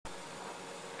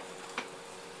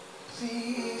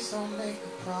Please don't make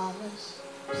a promise.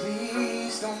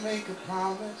 Please don't make a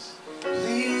promise.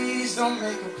 Please don't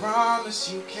make a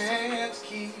promise you can't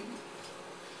keep.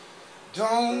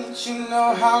 Don't you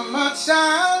know how much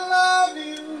I love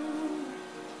you?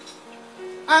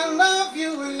 I love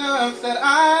you enough that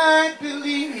I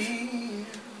believe.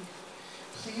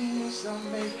 Please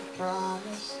don't make a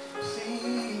promise.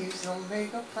 Please don't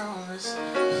make a promise.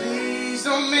 Please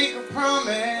don't make a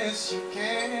promise you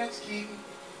can't keep.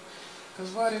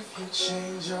 'Cause what if you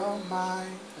change your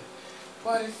mind?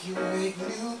 What if you make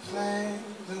new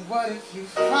plans? And what if you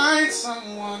find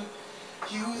someone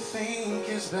you think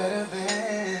is better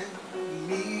than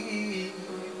me?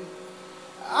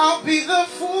 I'll be the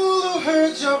fool who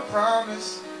heard your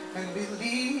promise and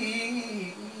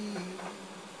believe.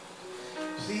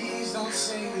 Please don't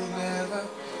say you'll never.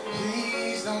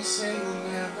 Please don't say you'll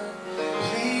never.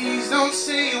 Please don't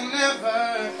say you'll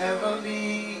never ever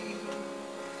leave.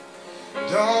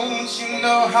 Don't you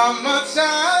know how much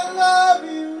I love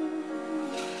you?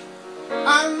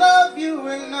 I love you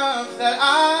enough that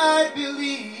I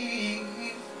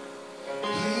believe.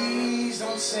 Please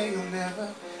don't say you'll never.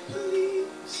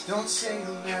 Please don't say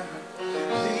you'll never.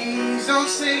 Please don't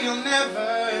say you'll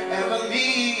never ever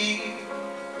leave.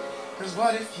 'Cause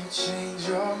what if you change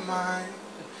your mind?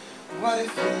 What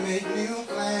if you make new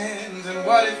plans? And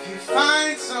what if you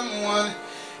find someone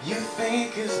you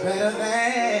think is better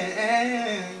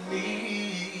than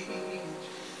me?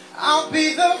 I'll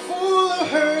be the fool who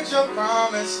heard your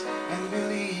promise and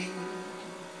believe.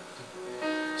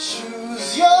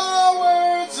 Choose your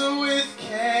words with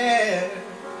care.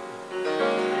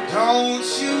 Don't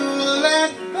you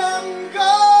let them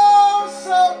go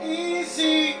so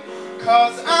easy,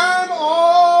 'cause I'm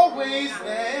always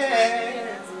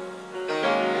there.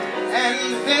 And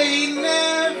they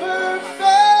never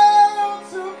fail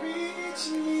to reach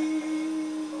me.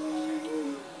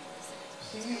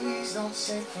 Please don't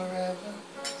say forever.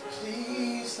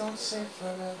 Please don't say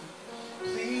forever.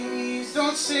 Please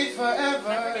don't say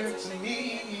forever to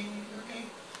me.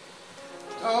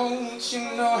 Don't you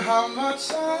know how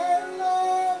much I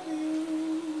love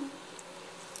you?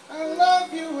 I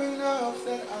love you enough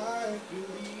that I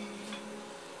believe.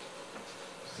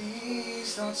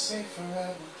 Please don't say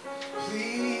forever.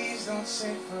 Please don't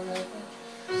say forever.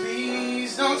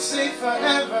 Please don't say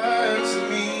forever to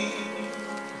me.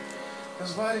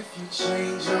 'Cause what if you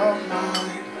change your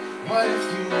mind? What if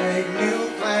you make new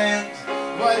plans?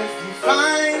 What if you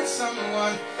find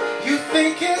someone you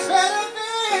think is better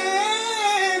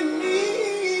than me?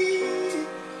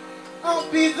 I'll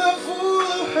be the fool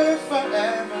who heard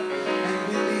forever and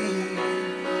believe.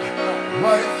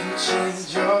 What if you change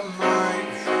your mind?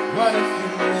 What if you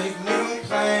make new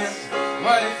plans?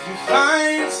 What if you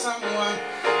find someone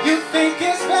you think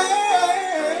is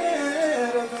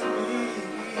better than me?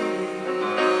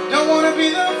 Don't want to be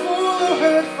the fool who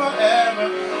heard forever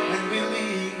and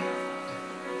believed.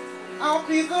 I'll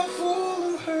be the fool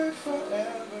who heard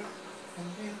forever and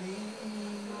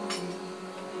believed.